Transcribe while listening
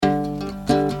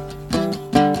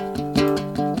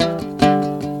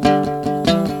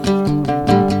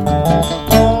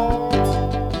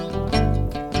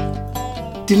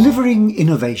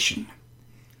innovation.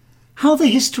 How the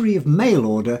history of mail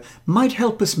order might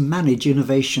help us manage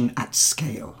innovation at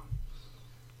scale.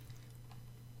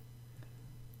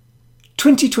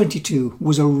 2022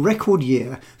 was a record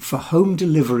year for home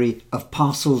delivery of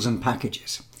parcels and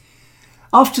packages.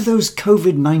 After those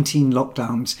COVID-19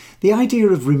 lockdowns, the idea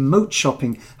of remote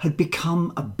shopping had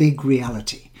become a big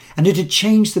reality, and it had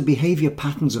changed the behaviour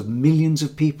patterns of millions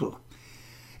of people.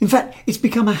 In fact, it's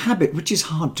become a habit which is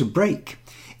hard to break,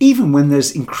 even when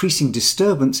there's increasing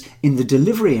disturbance in the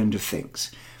delivery end of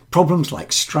things. Problems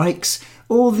like strikes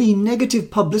or the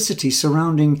negative publicity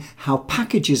surrounding how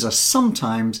packages are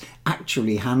sometimes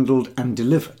actually handled and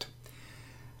delivered.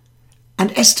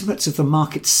 And estimates of the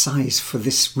market size for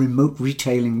this remote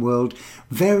retailing world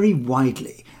vary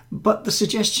widely, but the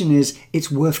suggestion is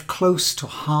it's worth close to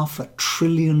 $500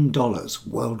 billion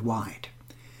worldwide.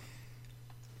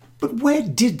 But where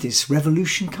did this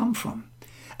revolution come from?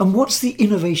 And what's the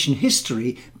innovation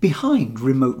history behind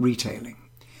remote retailing?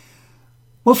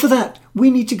 Well, for that, we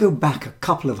need to go back a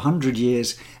couple of hundred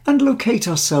years and locate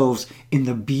ourselves in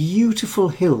the beautiful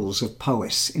hills of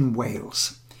Powys in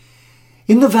Wales.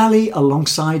 In the valley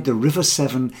alongside the River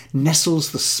Severn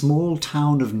nestles the small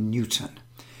town of Newton,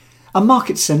 a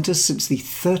market centre since the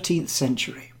 13th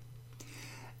century.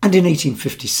 And in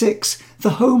 1856,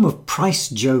 the home of Price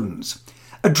Jones,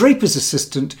 a draper's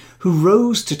assistant who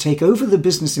rose to take over the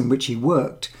business in which he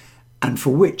worked and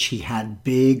for which he had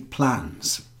big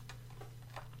plans.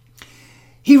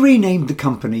 He renamed the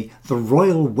company the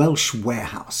Royal Welsh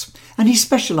Warehouse, and he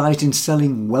specialised in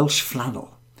selling Welsh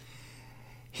flannel.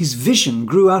 His vision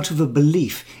grew out of a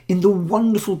belief in the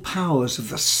wonderful powers of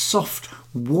the soft,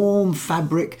 warm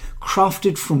fabric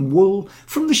crafted from wool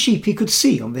from the sheep he could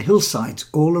see on the hillsides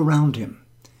all around him.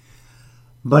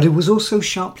 But it was also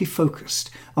sharply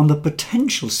focused on the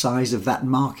potential size of that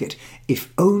market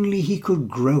if only he could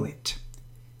grow it.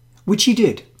 Which he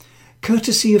did,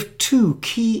 courtesy of two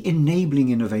key enabling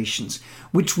innovations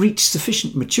which reached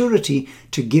sufficient maturity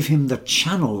to give him the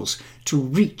channels to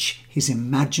reach his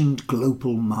imagined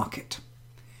global market.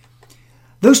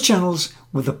 Those channels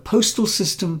were the postal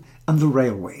system and the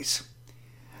railways.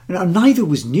 Now, neither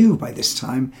was new by this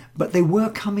time, but they were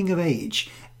coming of age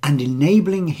and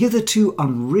enabling hitherto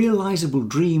unrealisable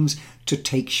dreams to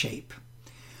take shape.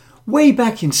 Way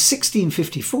back in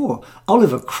 1654,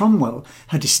 Oliver Cromwell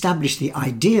had established the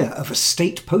idea of a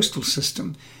state postal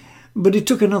system, but it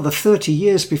took another 30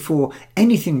 years before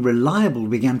anything reliable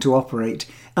began to operate,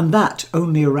 and that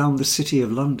only around the City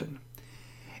of London.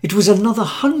 It was another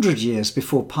 100 years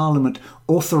before Parliament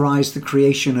authorised the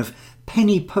creation of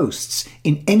penny posts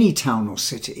in any town or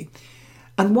city,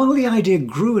 and while the idea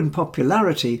grew in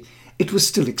popularity, it was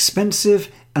still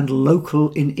expensive and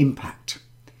local in impact.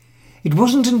 It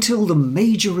wasn't until the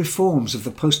major reforms of the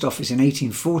post office in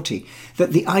 1840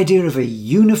 that the idea of a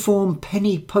uniform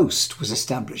penny post was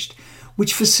established,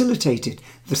 which facilitated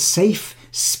the safe,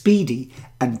 speedy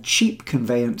and cheap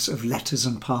conveyance of letters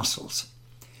and parcels.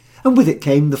 And with it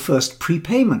came the first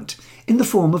prepayment in the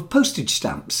form of postage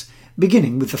stamps,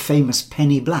 beginning with the famous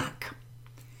penny black.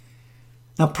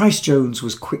 Now, Price Jones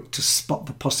was quick to spot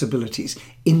the possibilities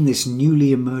in this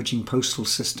newly emerging postal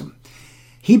system.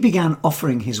 He began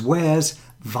offering his wares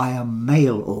via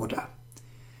mail order.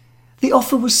 The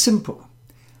offer was simple.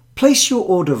 Place your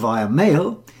order via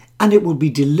mail and it will be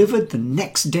delivered the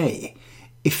next day,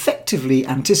 effectively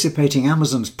anticipating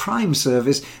Amazon's Prime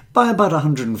service by about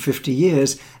 150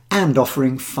 years and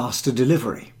offering faster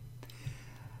delivery.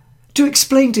 To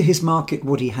explain to his market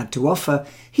what he had to offer,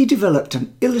 he developed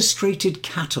an illustrated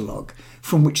catalogue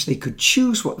from which they could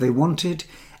choose what they wanted,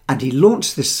 and he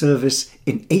launched this service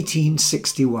in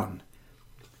 1861.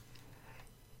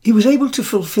 He was able to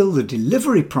fulfil the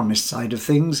delivery promise side of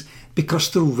things because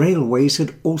the railways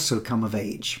had also come of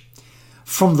age.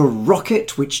 From the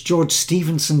rocket which George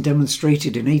Stephenson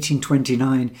demonstrated in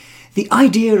 1829, the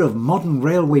idea of modern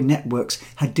railway networks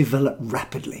had developed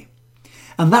rapidly.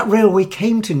 And that railway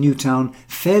came to Newtown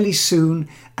fairly soon,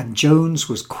 and Jones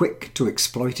was quick to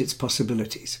exploit its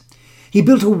possibilities. He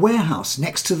built a warehouse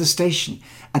next to the station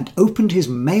and opened his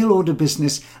mail order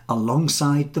business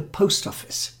alongside the post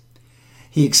office.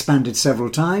 He expanded several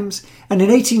times and in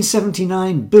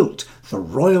 1879 built the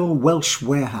Royal Welsh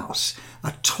Warehouse,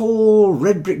 a tall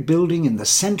red brick building in the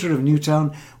centre of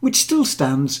Newtown which still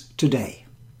stands today.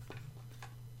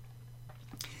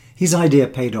 His idea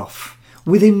paid off.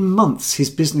 Within months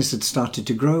his business had started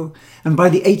to grow, and by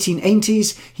the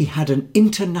 1880s he had an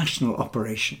international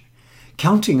operation,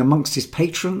 counting amongst his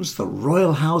patrons the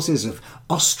royal houses of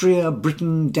Austria,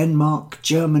 Britain, Denmark,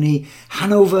 Germany,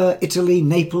 Hanover, Italy,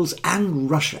 Naples and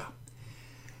Russia.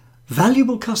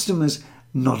 Valuable customers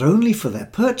not only for their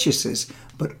purchases,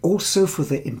 but also for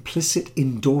their implicit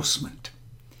endorsement.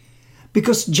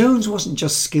 Because Jones wasn't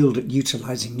just skilled at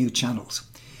utilising new channels.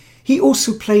 He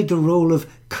also played the role of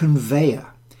conveyor,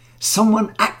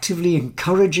 someone actively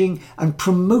encouraging and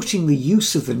promoting the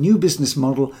use of the new business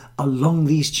model along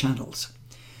these channels.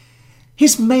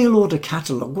 His mail-order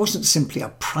catalogue wasn't simply a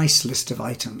price list of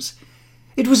items.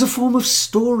 It was a form of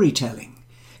storytelling,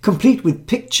 complete with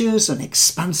pictures and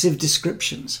expansive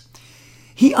descriptions.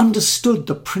 He understood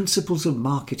the principles of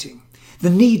marketing, the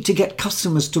need to get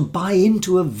customers to buy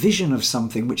into a vision of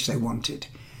something which they wanted,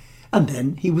 and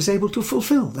then he was able to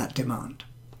fulfill that demand.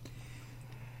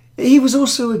 He was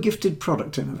also a gifted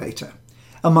product innovator.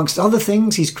 Amongst other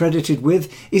things he's credited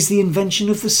with is the invention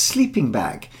of the sleeping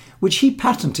bag, which he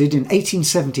patented in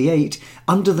 1878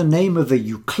 under the name of the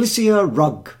Euclisia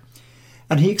rug.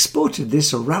 And he exported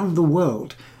this around the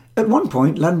world, at one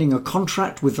point landing a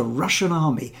contract with the Russian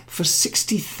army for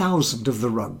 60,000 of the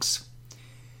rugs.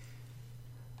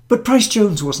 But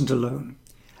Pryce-Jones wasn't alone.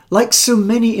 Like so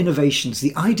many innovations,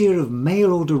 the idea of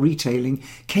mail-order retailing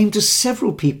came to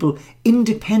several people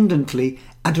independently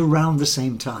and around the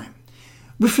same time,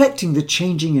 reflecting the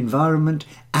changing environment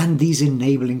and these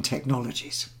enabling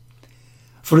technologies.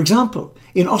 For example,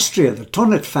 in Austria, the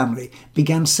Tonnet family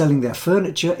began selling their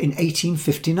furniture in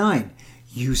 1859,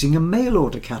 using a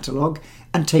mail-order catalogue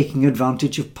and taking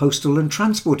advantage of postal and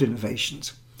transport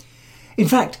innovations. In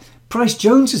fact,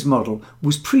 Pryce-Jones's model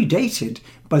was predated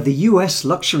by the US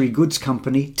luxury goods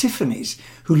company Tiffany's,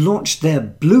 who launched their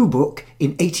Blue Book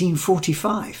in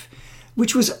 1845,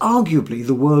 which was arguably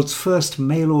the world's first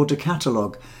mail-order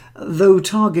catalogue, though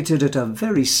targeted at a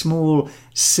very small,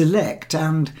 select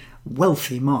and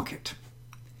wealthy market.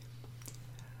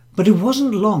 But it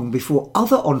wasn't long before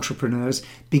other entrepreneurs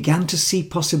began to see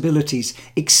possibilities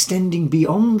extending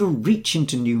beyond the reach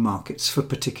into new markets for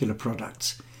particular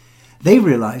products. They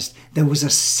realised there was a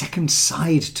second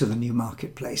side to the new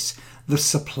marketplace, the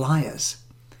suppliers.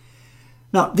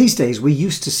 Now, these days we're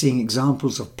used to seeing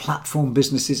examples of platform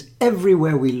businesses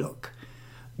everywhere we look.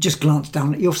 Just glance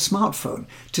down at your smartphone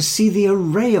to see the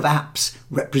array of apps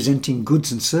representing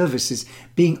goods and services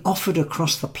being offered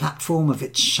across the platform of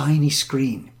its shiny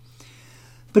screen.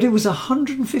 But it was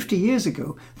 150 years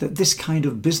ago that this kind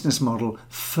of business model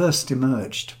first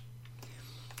emerged.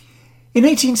 In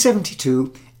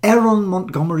 1872, Aaron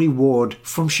Montgomery Ward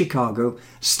from Chicago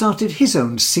started his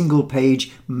own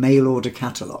single-page mail-order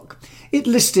catalogue. It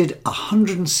listed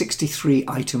 163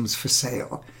 items for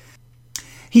sale.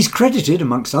 He's credited,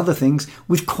 amongst other things,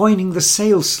 with coining the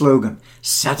sales slogan,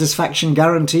 "Satisfaction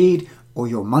guaranteed or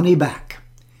your money back."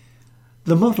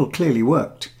 The model clearly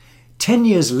worked. 10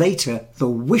 years later, the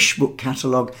Wishbook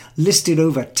catalogue listed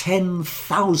over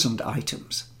 10,000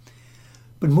 items.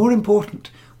 But more important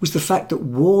was the fact that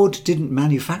Ward didn't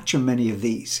manufacture many of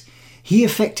these. He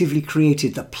effectively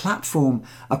created the platform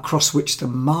across which the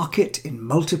market in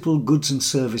multiple goods and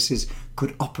services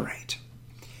could operate.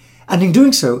 And in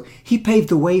doing so, he paved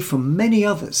the way for many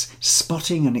others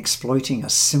spotting and exploiting a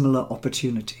similar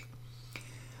opportunity.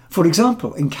 For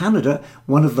example, in Canada,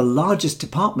 one of the largest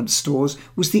department stores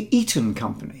was the Eaton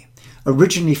Company,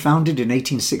 originally founded in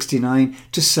 1869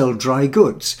 to sell dry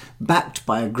goods, backed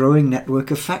by a growing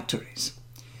network of factories.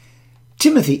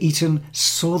 Timothy Eaton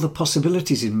saw the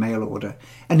possibilities in mail order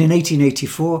and in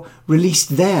 1884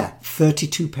 released their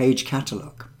 32-page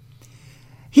catalogue.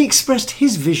 He expressed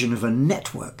his vision of a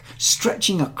network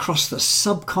stretching across the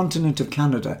subcontinent of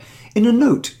Canada in a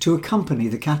note to accompany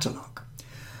the catalogue.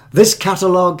 "This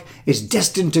catalogue is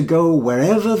destined to go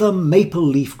wherever the maple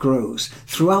leaf grows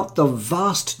throughout the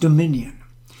vast dominion.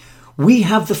 We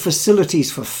have the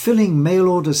facilities for filling mail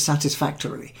orders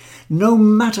satisfactorily, no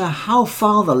matter how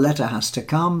far the letter has to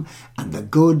come and the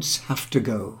goods have to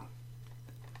go."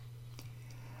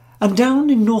 And down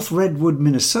in North Redwood,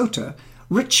 Minnesota,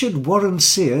 Richard Warren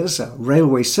Sears, a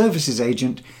railway services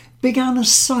agent, began a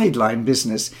sideline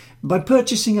business by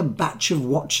purchasing a batch of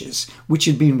watches which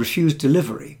had been refused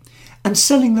delivery and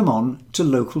selling them on to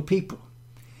local people.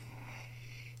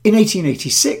 In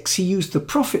 1886, he used the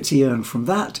profits he earned from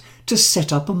that to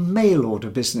set up a mail-order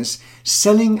business,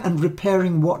 selling and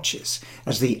repairing watches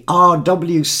as the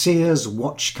R.W. Sears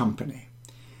Watch Company.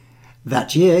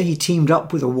 That year, he teamed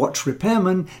up with a watch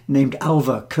repairman named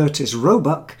Alva Curtis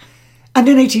Roebuck, and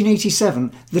in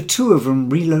 1887, the two of them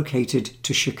relocated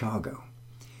to Chicago,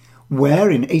 where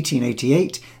in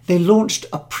 1888 they launched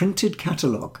a printed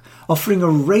catalogue offering a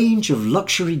range of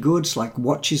luxury goods like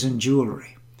watches and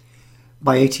jewellery.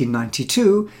 By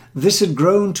 1892, this had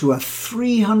grown to a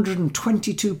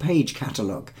 322-page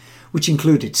catalogue, which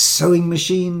included sewing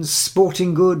machines,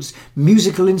 sporting goods,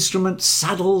 musical instruments,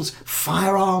 saddles,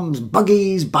 firearms,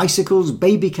 buggies, bicycles,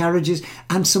 baby carriages,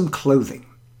 and some clothing.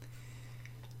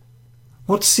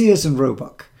 What Sears and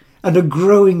Roebuck and a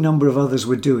growing number of others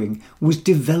were doing was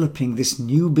developing this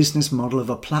new business model of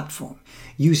a platform,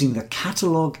 using the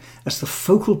catalogue as the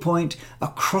focal point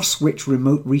across which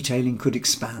remote retailing could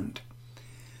expand.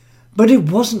 But it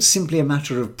wasn't simply a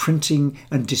matter of printing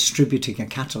and distributing a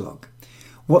catalogue.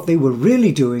 What they were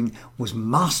really doing was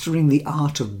mastering the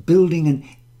art of building an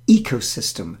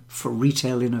ecosystem for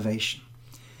retail innovation.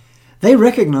 They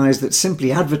recognised that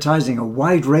simply advertising a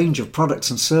wide range of products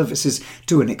and services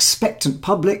to an expectant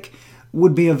public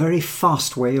would be a very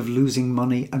fast way of losing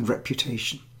money and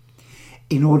reputation.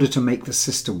 In order to make the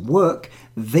system work,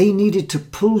 they needed to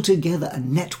pull together a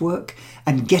network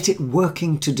and get it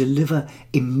working to deliver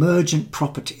emergent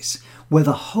properties, where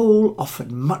the whole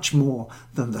offered much more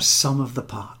than the sum of the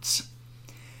parts.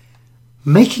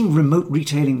 Making remote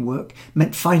retailing work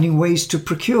meant finding ways to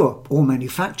procure or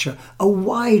manufacture a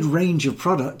wide range of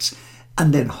products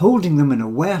and then holding them in a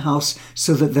warehouse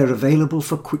so that they're available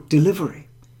for quick delivery.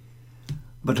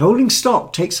 But holding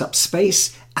stock takes up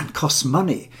space and costs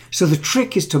money, so the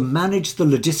trick is to manage the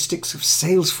logistics of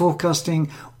sales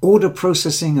forecasting, order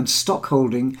processing and stock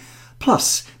holding,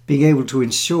 plus being able to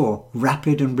ensure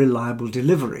rapid and reliable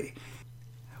delivery,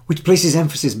 which places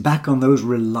emphasis back on those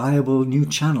reliable new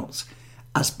channels,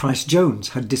 as Price Jones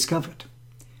had discovered.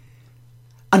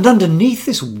 And underneath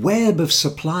this web of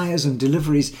suppliers and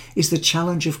deliveries is the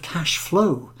challenge of cash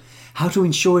flow, how to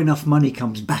ensure enough money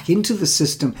comes back into the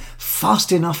system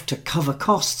fast enough to cover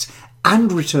costs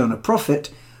and return a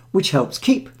profit, which helps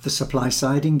keep the supply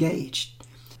side engaged.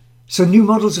 So new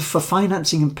models for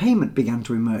financing and payment began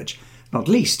to emerge, not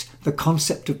least the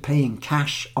concept of paying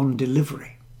cash on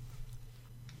delivery.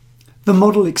 The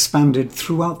model expanded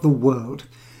throughout the world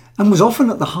and was often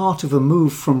at the heart of a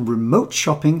move from remote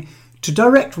shopping to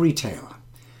direct retail.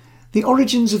 The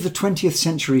origins of the 20th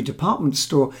century department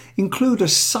store include a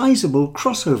sizable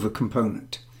crossover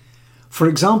component. For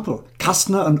example,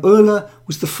 Kastner and Oehler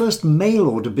was the first mail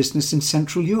order business in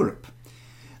Central Europe.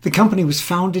 The company was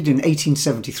founded in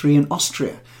 1873 in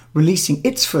Austria, releasing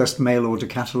its first mail order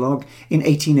catalogue in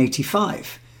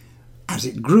 1885. As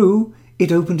it grew,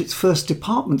 it opened its first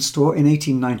department store in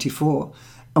 1894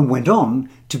 and went on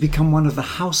to become one of the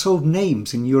household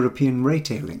names in European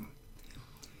retailing.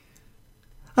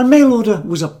 And mail order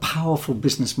was a powerful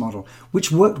business model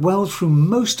which worked well through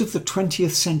most of the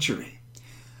 20th century.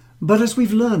 But as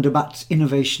we've learned about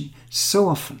innovation so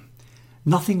often,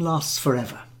 nothing lasts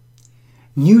forever.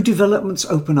 New developments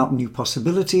open up new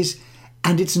possibilities,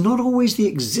 and it's not always the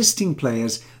existing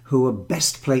players who are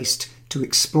best placed to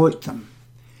exploit them.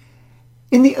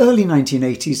 In the early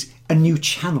 1980s, a new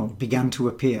channel began to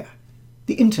appear,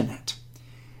 the Internet.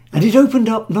 And it opened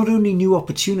up not only new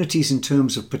opportunities in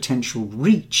terms of potential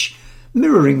reach,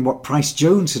 mirroring what Price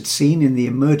Jones had seen in the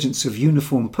emergence of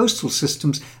uniform postal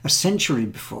systems a century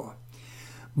before,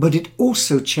 but it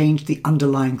also changed the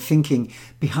underlying thinking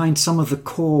behind some of the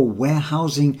core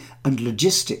warehousing and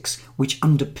logistics which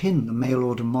underpin the mail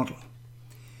order model.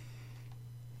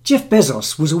 Jeff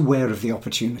Bezos was aware of the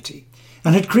opportunity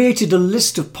and had created a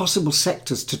list of possible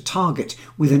sectors to target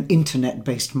with an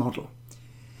internet-based model.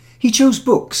 He chose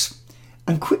books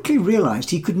and quickly realized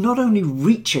he could not only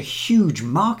reach a huge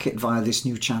market via this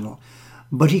new channel,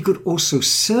 but he could also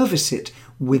service it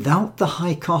without the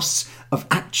high costs of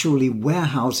actually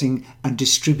warehousing and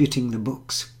distributing the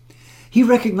books. He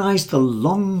recognized the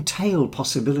long tail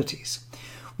possibilities.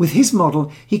 With his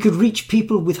model, he could reach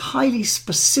people with highly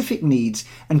specific needs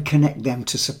and connect them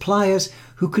to suppliers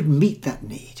who could meet that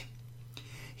need.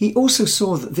 He also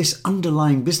saw that this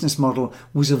underlying business model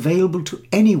was available to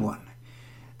anyone.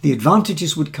 The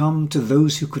advantages would come to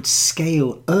those who could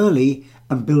scale early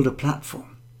and build a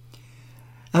platform.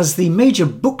 As the major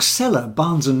bookseller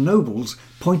Barnes & Nobles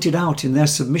pointed out in their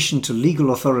submission to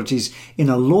legal authorities in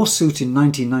a lawsuit in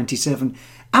 1997,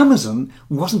 Amazon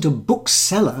wasn't a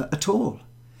bookseller at all.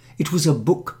 It was a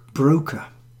book broker.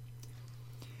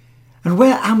 And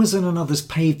where Amazon and others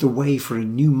paved the way for a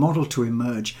new model to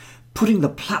emerge, putting the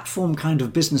platform kind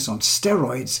of business on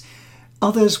steroids,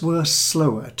 others were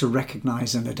slower to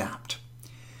recognize and adapt.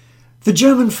 The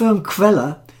German firm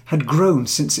Queller had grown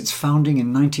since its founding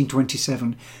in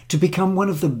 1927 to become one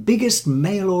of the biggest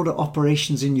mail order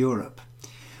operations in Europe,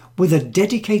 with a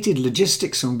dedicated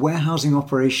logistics and warehousing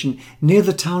operation near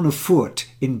the town of Fürth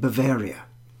in Bavaria.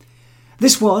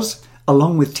 This was,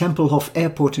 along with Tempelhof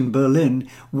Airport in Berlin,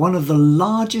 one of the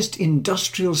largest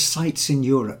industrial sites in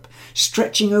Europe,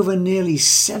 stretching over nearly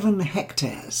 7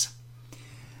 hectares.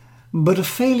 but a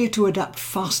failure to adapt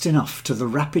fast enough to the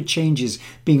rapid changes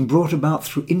being brought about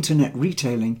through internet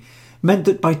retailing meant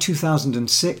that by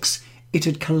 2006 it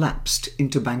had collapsed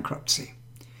into bankruptcy.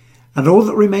 And all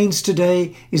that remains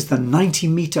today is the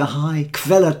 90-metre high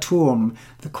Quelle Turm,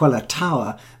 the Quelle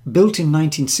Tower, built in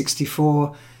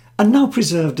 1964 and now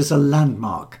preserved as a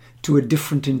landmark to a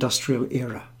different industrial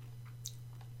era.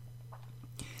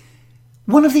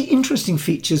 One of the interesting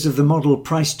features of the model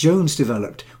Pryce-Jones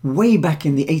developed way back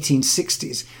in the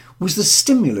 1860s was the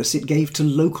stimulus it gave to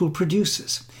local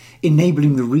producers,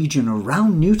 enabling the region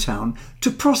around Newtown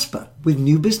to prosper with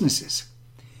new businesses.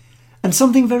 And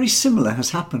something very similar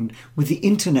has happened with the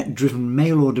internet-driven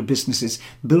mail-order businesses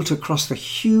built across the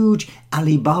huge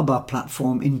Alibaba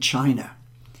platform in China.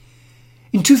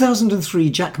 In 2003,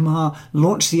 Jack Ma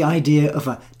launched the idea of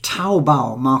a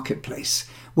Taobao marketplace,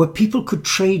 where people could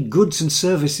trade goods and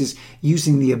services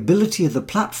using the ability of the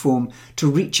platform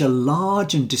to reach a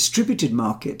large and distributed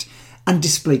market and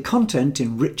display content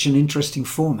in rich and interesting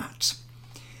formats.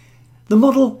 The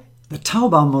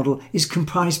Taobao model, is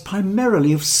comprised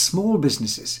primarily of small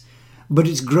businesses, but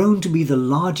it's grown to be the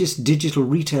largest digital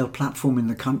retail platform in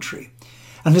the country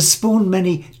and has spawned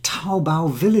many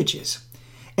Taobao villages,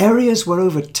 areas where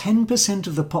over 10%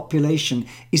 of the population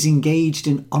is engaged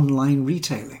in online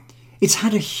retailing. It's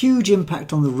had a huge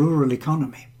impact on the rural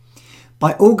economy.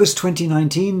 By August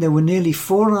 2019, there were nearly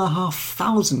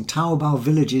 4,500 Taobao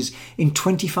villages in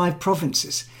 25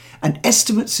 provinces, and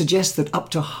estimates suggest that up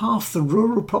to half the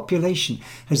rural population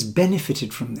has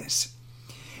benefited from this.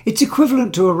 It's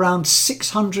equivalent to around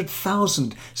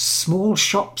 600,000 small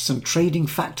shops and trading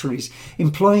factories,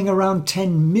 employing around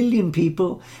 10 million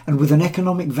people and with an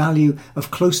economic value of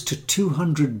close to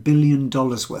 $200 billion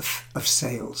worth of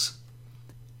sales.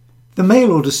 The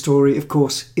mail order story, of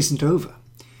course, isn't over.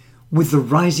 With the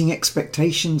rising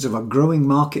expectations of a growing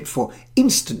market for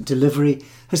instant delivery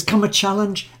has come a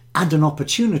challenge and an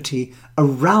opportunity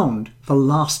around the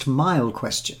last mile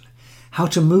question, how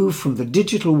to move from the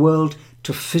digital world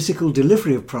to physical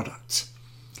delivery of products.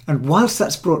 And whilst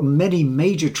that's brought many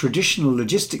major traditional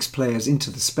logistics players into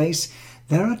the space,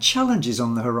 there are challenges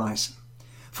on the horizon.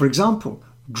 For example,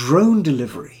 drone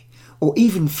delivery, or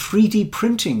even 3D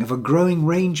printing of a growing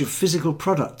range of physical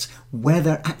products where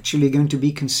they're actually going to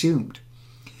be consumed.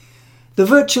 The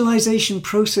virtualization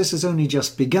process has only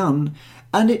just begun,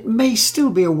 and it may still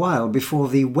be a while before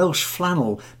the Welsh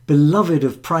flannel, beloved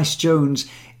of Pryce-Jones,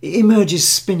 emerges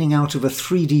spinning out of a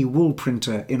 3D wool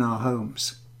printer in our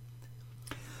homes.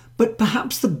 But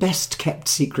perhaps the best kept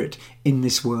secret in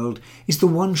this world is the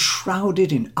one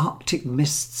shrouded in Arctic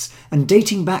mists and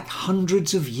dating back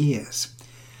hundreds of years.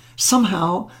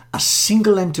 Somehow, a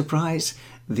single enterprise,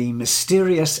 the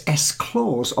mysterious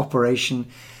S-Claws operation,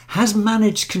 has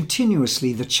managed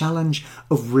continuously the challenge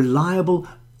of reliable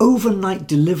overnight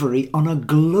delivery on a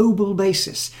global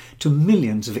basis to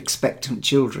millions of expectant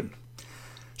children.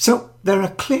 So there are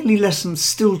clearly lessons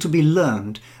still to be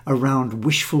learned around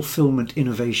wish fulfillment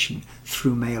innovation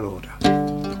through mail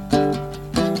order.